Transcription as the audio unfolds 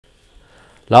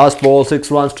Last ball,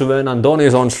 6 runs to win, and Dhoni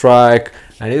is on strike,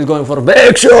 and he's going for a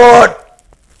big shot.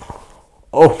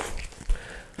 Oh,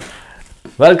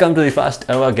 welcome to the first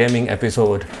ever gaming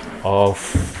episode of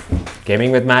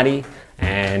Gaming with MaddiE,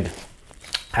 and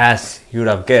as you'd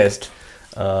have guessed,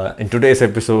 in today's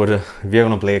episode, we are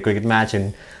going to play a cricket match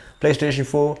in PlayStation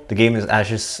 4. The game is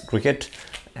Ashes Cricket,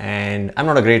 and I'm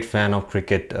not a great fan of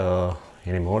cricket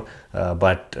anymore,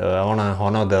 but I want to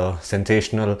honor the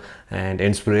sensational and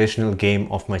inspirational game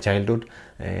of my childhood,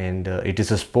 and it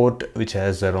is a sport which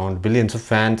has around billions of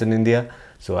fans in India.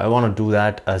 So I want to do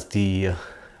that as the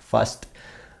first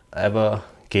ever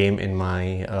game in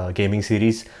my gaming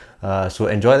series. So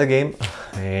enjoy the game,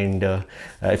 and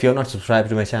if you're not subscribed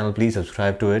to my channel, please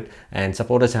subscribe to it and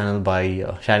support the channel by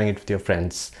sharing it with your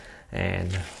friends.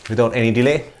 And without any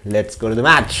delay, let's go to the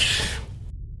match.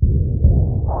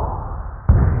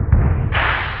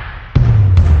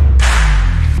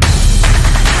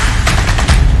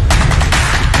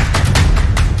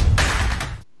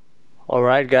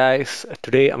 Alright guys,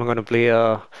 today I'm going to play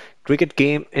a cricket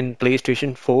game in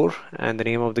PlayStation 4, and the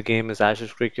name of the game is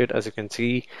Ashes Cricket, as you can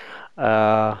see.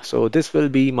 So this will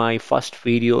be my first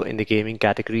video in the gaming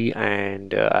category,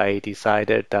 and I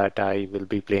decided that I will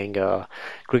be playing a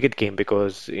cricket game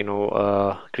because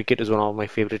cricket is one of my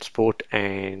favorite sport,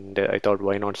 and I thought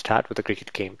why not start with a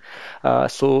cricket game.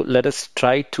 So let us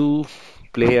try to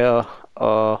play a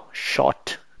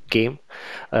short game,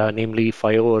 namely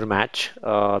 5 over match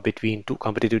between two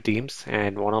competitive teams,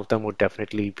 and one of them would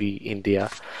definitely be India,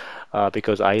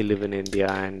 because I live in India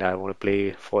and I want to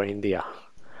play for India.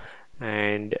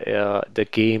 And the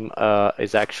game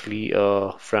is actually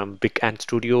from Big Ant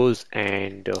Studios,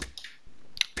 and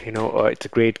it's a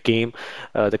great game.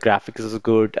 The graphics is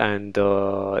good, and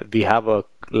we have a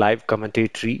live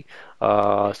commentary,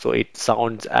 so it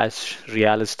sounds as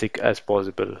realistic as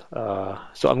possible.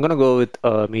 So I'm gonna go with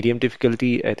medium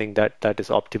difficulty. I think that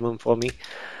is optimum for me.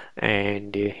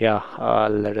 And yeah,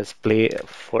 let us play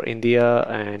for India,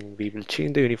 and we will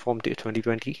change the uniform to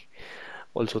 2020.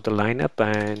 Also the lineup,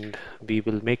 and we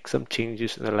will make some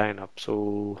changes in the lineup.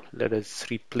 So let us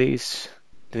replace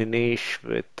Dinesh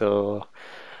with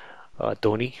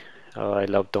Dhoni. I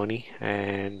love Dhoni,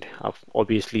 and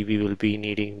obviously we will be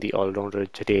needing the all-rounder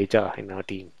Jadeja in our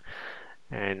team.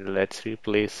 And let's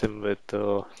replace him with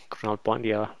Krunal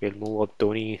Pandya. We'll move up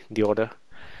Dhoni in the order.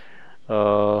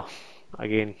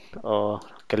 Again,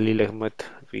 Khalil Ahmed,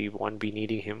 we won't be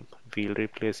needing him. We'll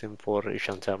replace him for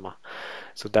Ishant Sharma.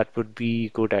 So that would be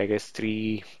good, I guess.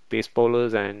 3 pace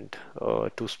bowlers and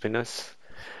 2 spinners.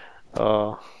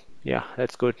 Yeah,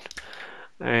 that's good.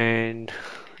 And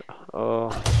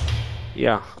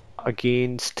yeah,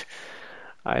 against,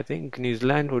 I think New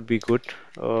Zealand would be good.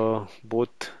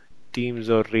 Both teams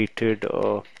are rated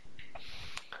the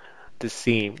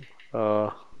same.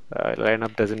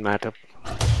 Lineup doesn't matter.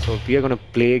 So we are gonna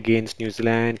play against New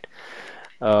Zealand.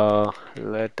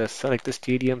 Let us select the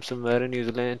stadium somewhere in New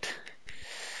Zealand.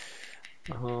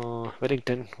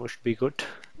 Wellington should be good.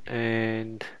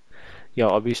 And yeah,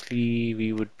 obviously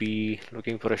we would be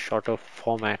looking for a shorter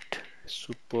format.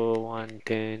 Super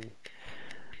 110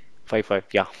 5-5,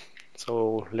 yeah.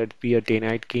 So let's be a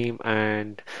day-night game,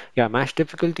 and yeah, match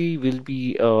difficulty will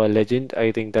be legend.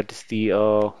 I think that is the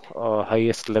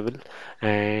highest level,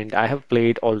 and I have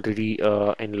played already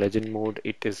in legend mode.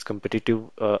 It is competitive.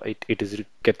 It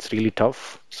gets really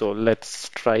tough. So let's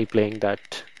try playing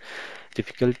that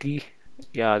difficulty.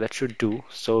 Yeah, that should do.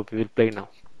 So we will play now.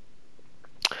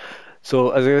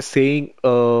 So as I was saying,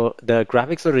 the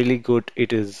graphics are really good.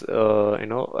 It is,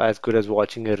 as good as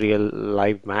watching a real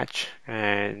live match,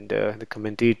 and the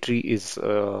commentary is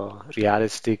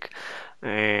realistic.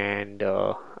 And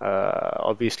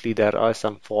obviously, there are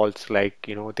some faults, like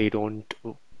they don't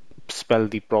spell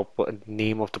the proper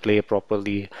name of the player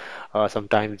properly.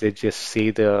 Sometimes they just say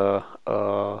the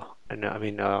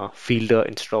fielder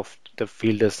instead of the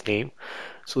fielder's name.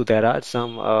 So there are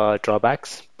some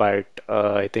drawbacks, but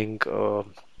I think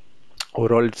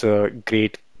overall it's a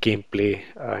great gameplay,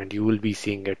 and you will be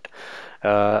seeing it.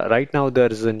 Right now there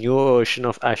is a new version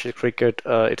of Ashes Cricket.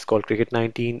 It's called Cricket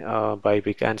 19 by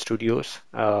Big Ant Studios.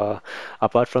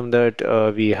 Apart from that,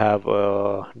 we have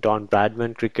Don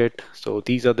Bradman Cricket. So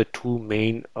these are the two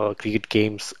main cricket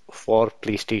games for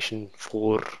PlayStation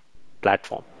 4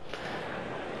 platform.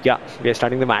 Yeah, we are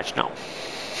starting the match now.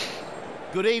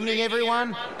 Good evening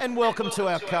everyone, and welcome to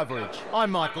our coverage.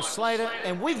 I'm Michael Slater,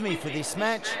 and with me for this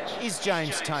match is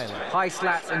James Taylor. Hi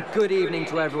Slats, and good evening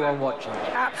to everyone watching.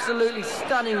 Absolutely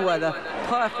stunning weather,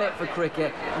 perfect for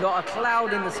cricket. Not a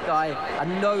cloud in the sky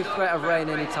and no threat of rain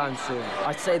anytime soon.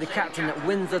 I'd say the captain that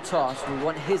wins the toss will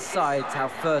want his side to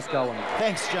have first go on it.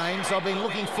 Thanks, James. I've been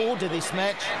looking forward to this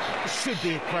match. It should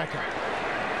be a cracker.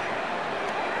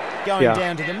 Going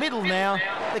down to the middle now.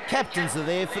 The captains are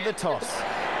there for the toss.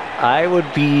 I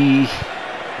would be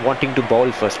wanting to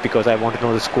bowl first because I want to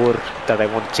know the score that I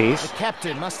want to chase. The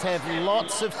captain must have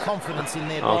lots of confidence in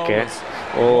their Okay. bowlers.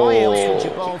 Oh. Why else would you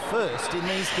bowl first in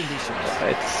these conditions?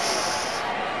 It's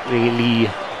really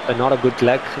not a good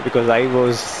luck because I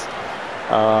was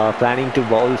planning to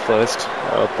bowl first,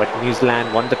 but New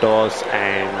Zealand won the toss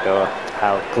and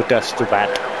have put us to bat.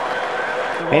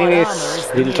 The right Anyways, armour is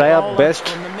the we'll new try our bowler best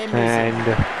from the members.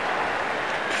 and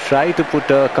try to put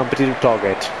a competitive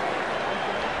target.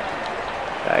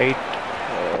 Right.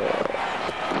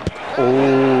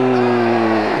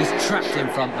 Oh. He's trapped in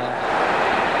front there.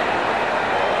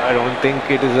 I don't think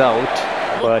it is out,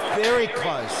 but Very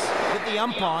close, but the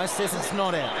umpire says it's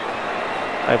not out.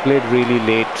 I played really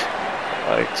late.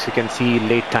 As you can see,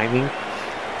 late timing.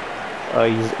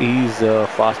 He's a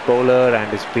fast bowler and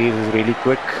his pace is really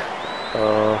quick.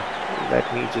 Let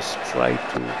me just try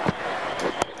to.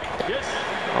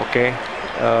 Okay.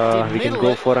 We can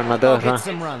go for another Get run.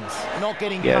 some runs. Not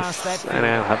getting past that Yes, field. and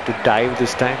I have to dive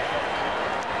this time.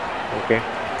 Okay.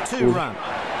 2 Cool. run.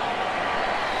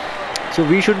 So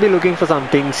we should be looking for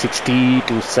something 60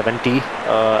 to 70.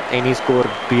 Any score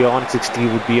beyond 60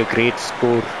 would be a great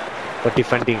score for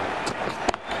defending.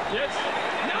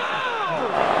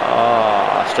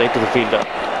 Straight to the fielder.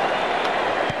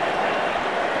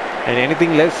 And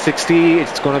anything less 60,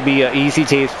 it's going to be an easy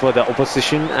chase for the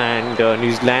opposition, and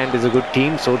New Zealand is a good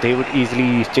team, so they would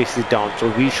easily chase it down. So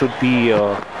we should be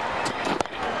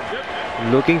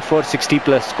looking for 60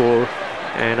 plus score,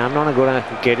 and I'm not going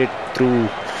to get it through.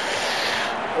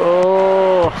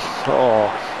 Oh,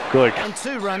 good. And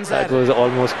 2 runs That added. was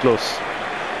almost close.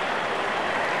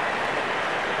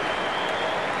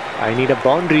 I need a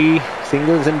boundary.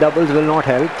 Singles and doubles will not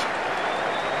help.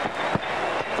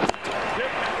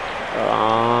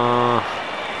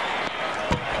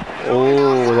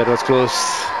 Oh, that was close.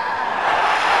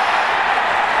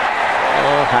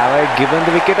 Oh, have I given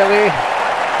the wicket away?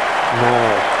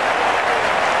 No.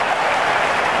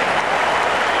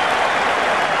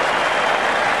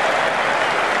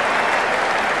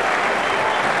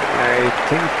 I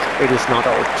think it is not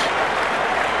out.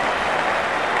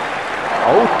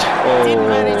 Out? Didn't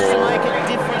manage to Oh, make a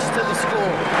difference to the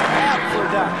score. Out for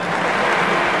a duck.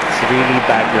 it's really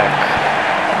bad luck.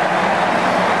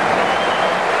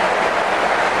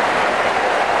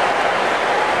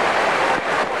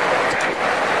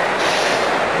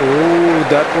 Oh,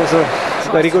 that was a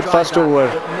very good first over.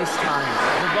 But mistimed.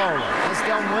 The bowler has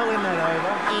done well in that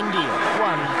over. India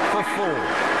 1 for 4.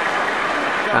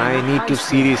 I need to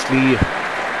seriously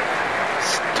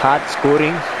start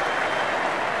scoring.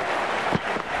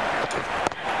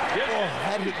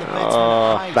 That hit the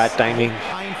batsman face. Bad timing.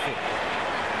 Painful.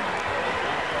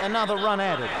 Another run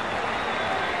added.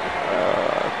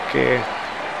 Okay.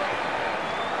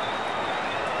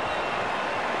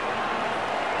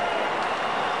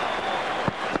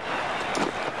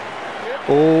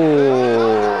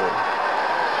 Oh,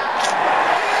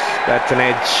 that's an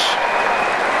edge.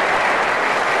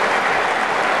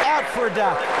 Out for a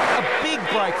duck. A big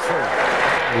breakthrough.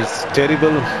 It's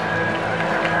terrible,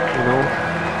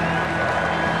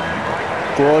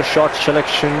 poor shot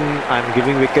selection. I'm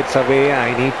giving wickets away.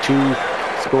 I need to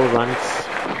score runs.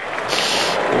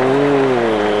 Oh,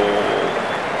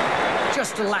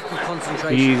 Just a lack of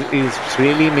concentration. he's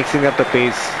really mixing up the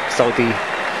pace, Southie.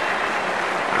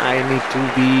 I need to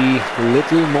be a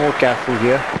little more careful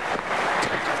here.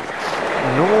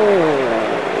 No.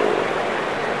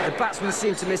 The batsman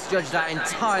seemed to misjudge that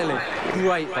entirely.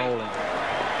 Great bowling.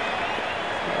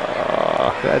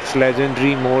 That's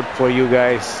legendary mode for you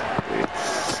guys.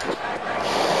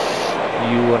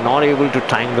 You are not able to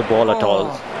time the ball at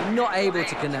all. Not able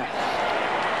to connect.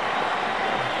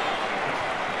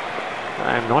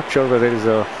 I'm not sure whether it is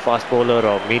a fast bowler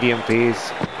or medium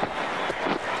pace.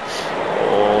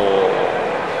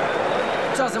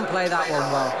 Doesn't play that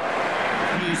one well.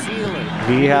 New Zealand.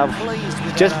 We have Pleased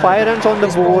with just that 5 runs on the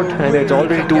This ball board and it's really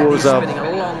already can 2 get overs these up. spinning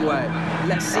a long way.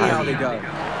 Let's see how they go.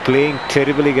 Playing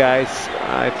terribly, guys.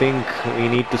 I think we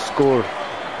need to score.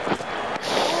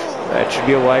 That should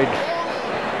be a wide.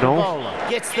 No? Bowler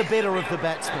gets the better of the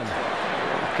batsman.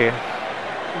 Okay.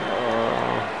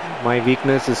 My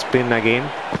weakness is spin again.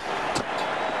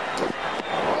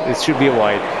 This should be a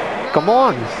wide. Come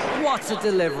on! What a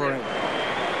delivery.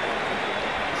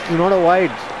 It's not a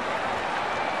wide.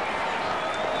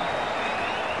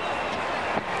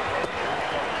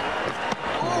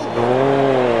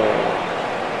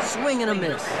 Swing and a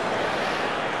miss.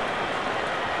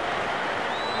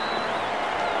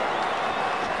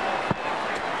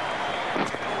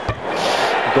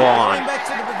 Go Going on. back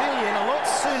to the pavilion a lot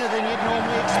sooner than you'd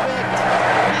normally expect.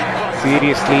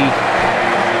 Seriously.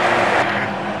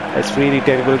 That's really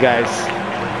terrible, guys.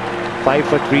 5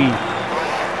 for 3.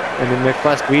 And in my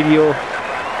first video,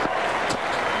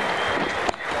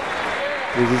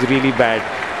 this is really bad.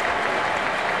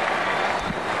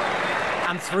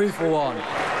 And through for one.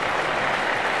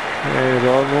 It's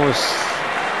almost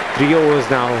 3 overs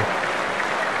now.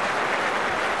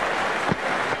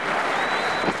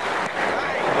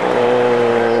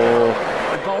 Oh,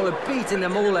 The bowler beating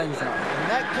them all ends up. And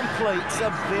that completes a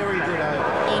very good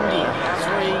over. India,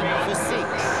 3 for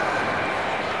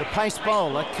 6. The pace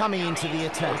bowler coming into the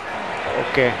attack.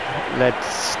 okay.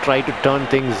 Let's try to turn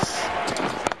things.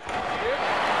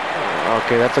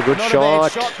 Okay, that's a good Not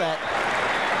shot. a bad shot, that.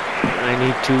 I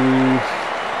need to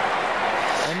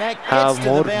And that gets have to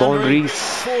more the boundary. boundaries.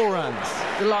 4 runs.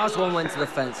 The last one went to the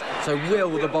fence, so will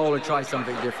the bowler try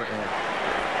something different here?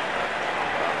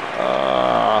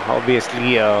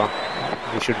 Obviously,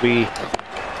 we should be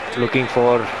looking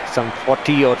for some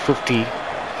 40 or 50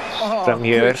 Oh, from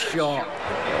here. good shot.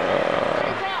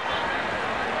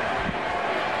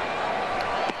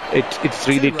 It's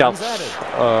really 2 tough. runs added.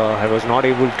 I was not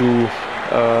able to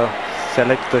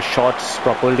select the shots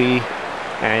properly,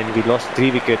 and we lost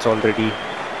 3 wickets already.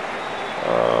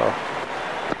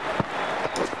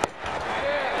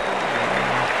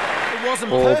 It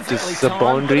wasn't Oh, perfectly this is a timed, but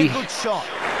boundary. a good shot.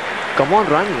 Come on,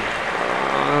 run!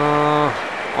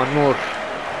 One more.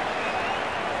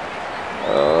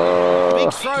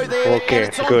 Big throw there, okay, and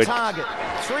it's on good. target.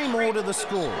 3 more to the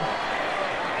score.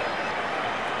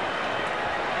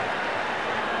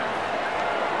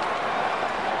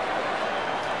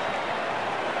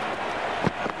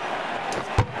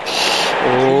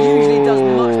 He usually does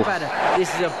Oh, much better. This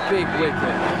is a big wicket.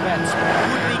 Batsman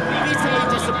would be bitterly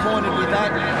disappointed with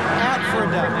that. Out for a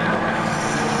duck.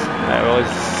 I was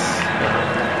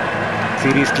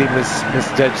seriously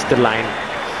misjudged the line.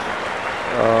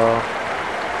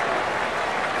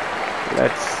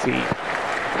 Let's see.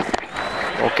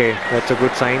 Okay, that's a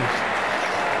good sign.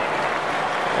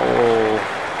 Oh,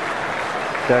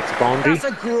 that's boundary. That's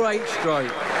a great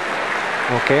stroke.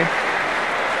 Okay,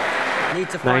 Need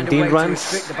to find a 19 way to runs.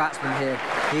 restrict the batsman here.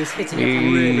 He's hitting it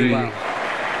really well.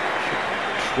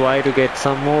 try to get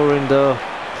some more in the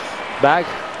bag.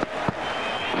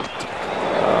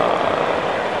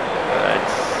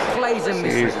 That's Plays and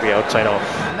misses. seriously outside off.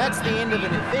 And that's the end of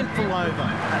an eventful over.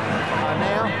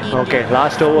 Now, India. Okay,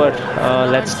 last over.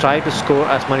 Let's try to score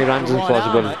as many runs The as right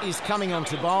possible. armour is coming on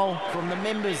to bowl from the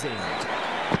members' end. Oh,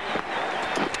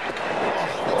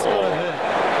 that's got to hurt.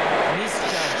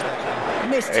 Misjudged that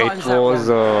one. Mistimes It that was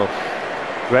one. a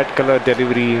red color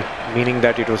delivery, meaning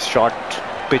that it was short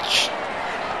pitch.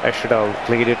 I should have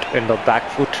played it in the back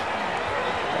foot.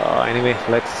 Anyway,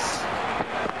 let's.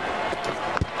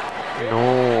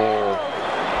 No.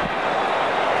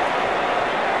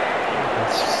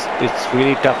 It's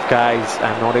really tough, guys.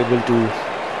 I'm not able to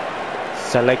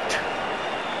select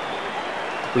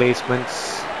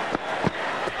placements.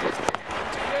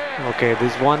 Okay,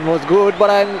 this one was good, but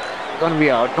I'm gonna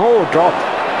be out. No, drop.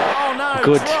 Oh no,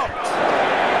 Good. dropped.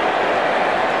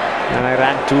 And I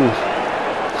ran 2.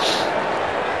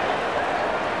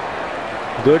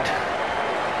 Good.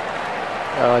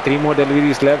 3 more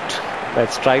deliveries left.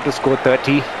 Let's try to score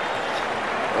 30.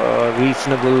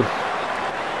 Reasonable.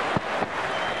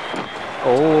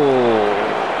 Oh,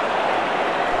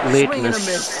 late Swing and a miss.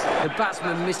 miss. The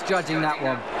batsman misjudging that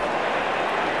one.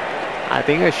 I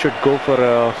think I should go for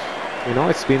a,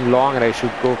 it's been long, and I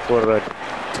should go for a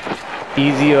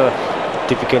easier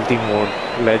difficulty mode.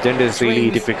 Legend is really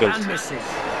Swings difficult. and misses.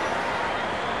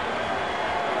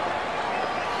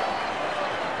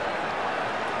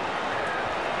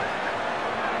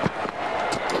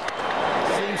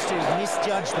 Seems to have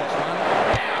misjudged that one.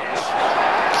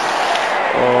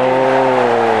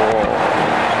 Oh,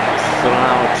 thrown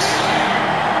out.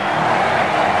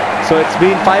 So it's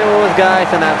been 5 overs, guys,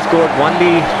 and I've scored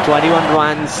only 21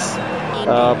 runs.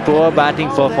 Poor batting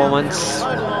performance.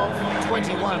 Total of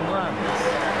 21 runs.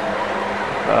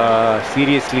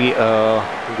 Seriously,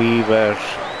 we were,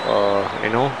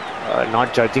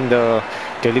 not judging the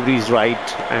deliveries right,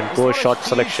 and poor There's not shot a huge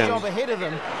selection. job ahead of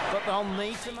them, but they'll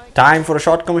need to make Time for a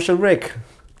short commercial break.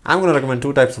 I'm going to recommend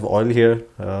 2 types of oil here.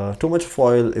 Too much of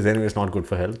oil is anyways not good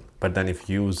for health, but then if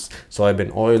you use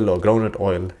soybean oil or groundnut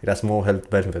oil, it has more health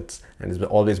benefits and is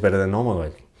always better than normal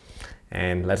oil.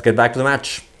 And let's get back to the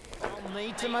match. they'll need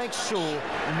need to make sure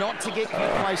not to get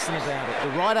complacent about it. The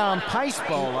right arm pace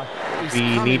bowler is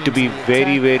We coming need to be into the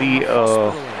very, attack very, from the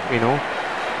hospital end. you know,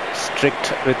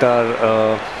 strict with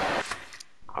our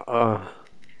uh,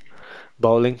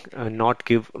 bowling and not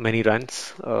give many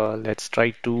runs. Let's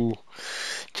try to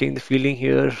change the fielding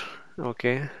here.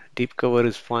 Okay, deep cover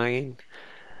is fine.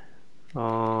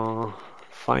 Uh,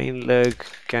 Fine leg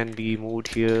can be moved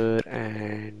here,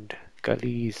 and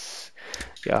Gully's,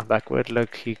 yeah, backward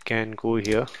leg he can go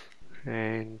here,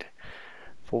 and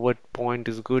forward point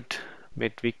is good.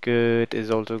 Mid wicket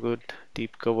is also good.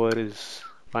 Deep cover is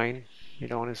fine.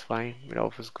 Mid on is fine. Mid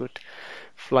off is good.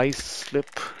 Fly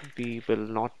slip, we will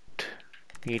not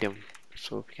need him,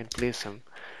 so we can place him.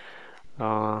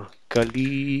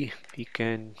 Gully, we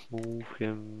can move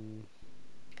him.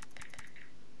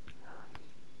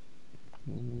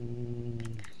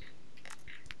 Mm,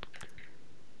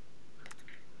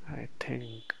 I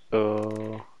think,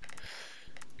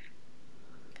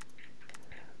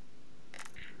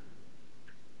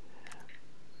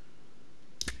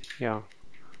 yeah,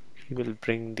 he will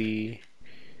bring the,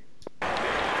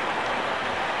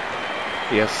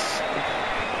 yes.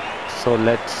 So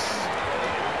let's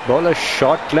bowl a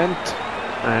short length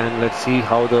and let's see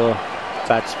how the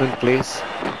batsman plays.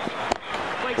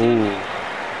 Ooh,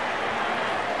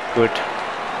 good.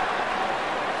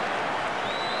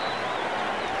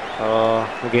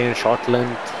 Again, short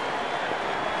length.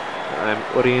 I'm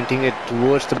orienting it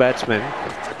towards the batsman.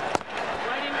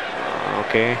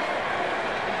 Okay.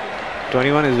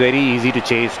 21 is very easy to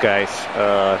chase, guys.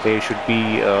 They should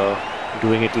be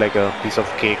doing it like a piece of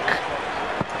cake.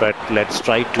 But let's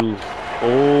try to.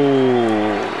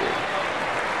 Oh,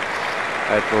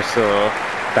 that was a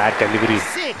bad delivery.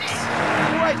 6.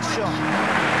 Great shot.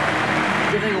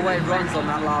 Giving away runs on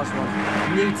that last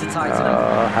one. Need to tighten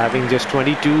up. Having just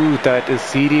 22, that is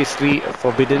seriously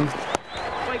forbidden.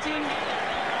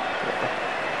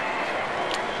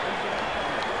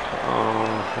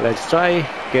 Let's try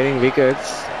getting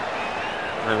wickets.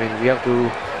 I mean, we have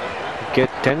to get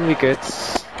 10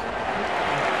 wickets.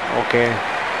 Okay,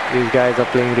 these guys are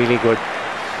playing really good.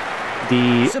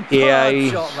 The Superb AI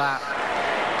shot, that.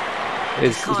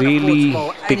 is Can't afford to really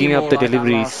bowl picking up any the more like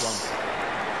that deliveries. last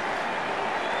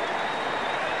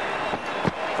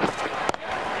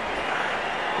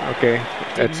Okay,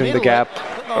 that's in the Middle gap. it,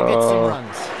 but they'll get some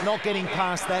runs. Not getting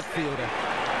past that fielder.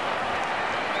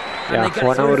 And Yeah, they get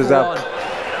 1 through hour for is up. one.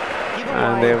 Give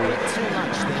And away a they've bit too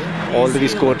much there. already Here's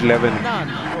scored Healy. 11.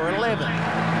 None for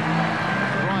 11.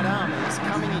 The right arm is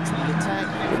coming into the attack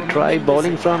from the Try members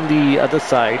bowling end. from the other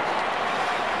side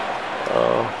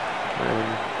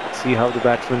and see how the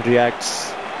batsman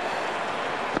reacts.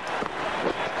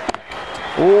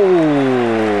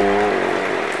 Oh,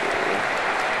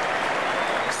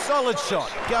 Solid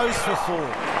shot. Goes for 4.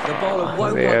 The bowler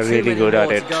won't They are want too really many good at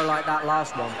more it. to go like that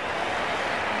last one.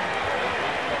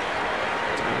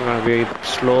 gonna be a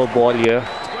slow ball here.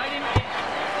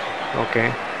 Okay,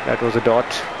 that was a dot.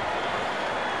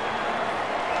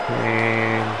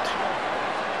 And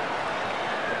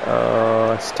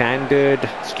standard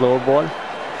slow ball.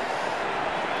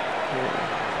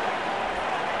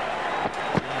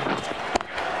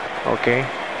 Okay,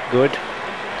 good.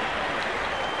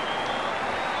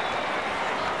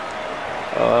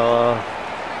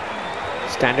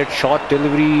 Standard short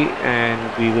delivery, and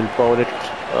we will bowl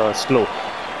it slow.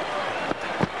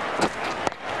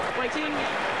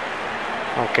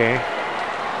 Okay,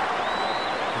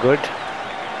 good.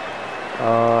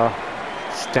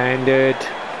 Standard,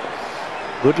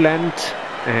 good length,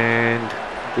 and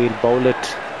we'll bowl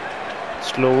it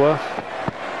slower.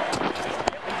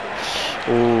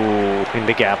 Oh, in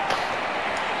the gap.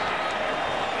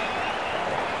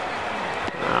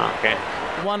 Okay.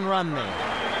 1 run there.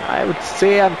 I would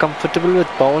say I'm comfortable with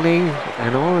bowling.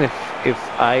 You know, if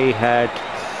I had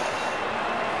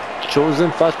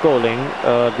chosen fast bowling,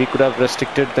 we could have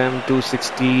restricted them to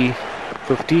 60,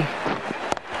 50.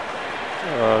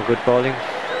 Good bowling.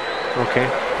 Okay,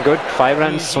 good. 5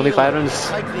 runs, only 5 runs.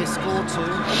 Take their score to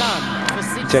none for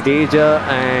 60. Jadeja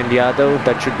and Yadav,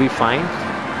 that should be fine.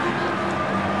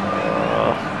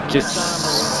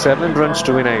 Just 7 runs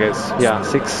to win, I guess. Yeah,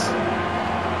 6.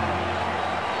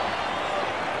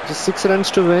 Just 6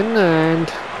 runs to win, and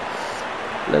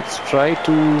let's try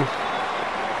to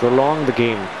prolong the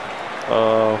game.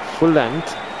 Full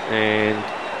length and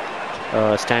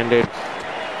standard.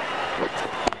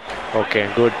 Okay,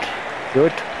 good,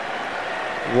 good.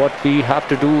 What we have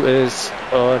to do is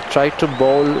try to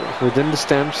bowl within the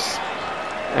stumps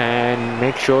and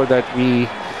make sure that we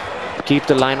keep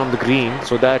the line on the green,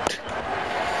 so that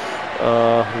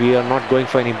we are not going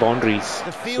for any boundaries.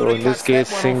 The So fielder in this cuts case,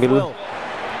 that one off single. well.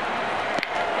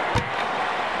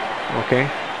 Okay,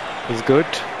 it's good.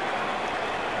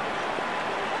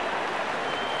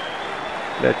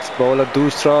 Let's bowl a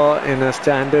doosra in a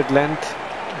standard length,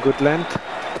 good length,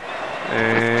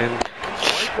 and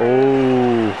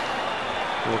oh,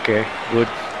 okay, good.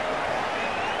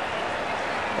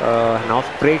 An off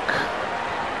break,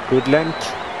 good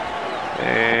length,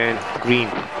 and green.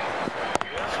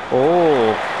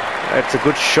 Oh, that's a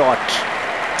good shot.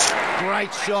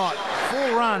 Great shot.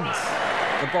 4 runs.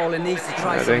 The bowler needs to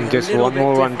try I something think a just little one bit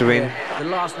more run different to win. here. The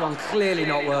last one clearly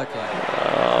not working.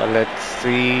 Let's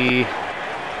see.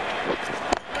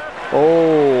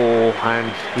 Oh,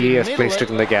 and he has Middle placed it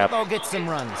in the gap. They'll get some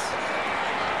runs.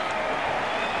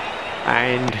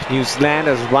 And New Zealand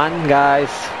has won,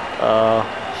 guys.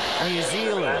 New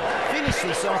Zealand finish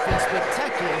this off in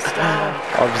spectacular style.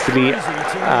 Obviously, Cruising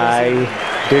to New I Zealand.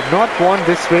 did not want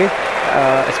this way,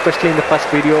 especially in the first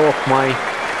video of my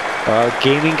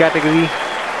gaming category.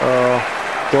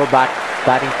 Poor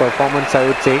batting performance, I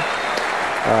would say.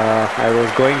 I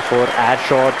was going for ad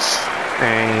shots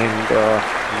and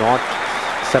not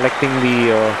selecting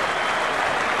the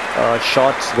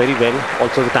shots very well.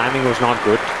 Also, the timing was not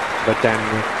good. But then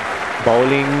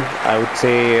bowling, I would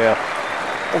say,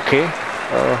 okay.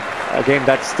 Again,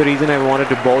 that's the reason I wanted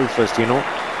to bowl first, you know.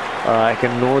 I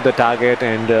can know the target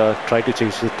and try to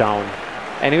chase it down.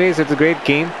 Anyways, it's a great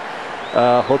game.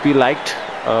 Hope you liked.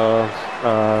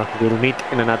 We'll meet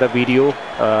in another video,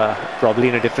 probably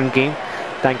in a different game.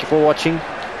 Thank you for watching.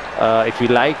 If you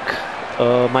like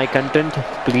my content,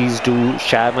 please do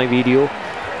share my video.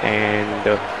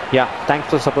 And yeah, thanks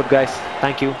for the support, guys.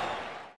 Thank you.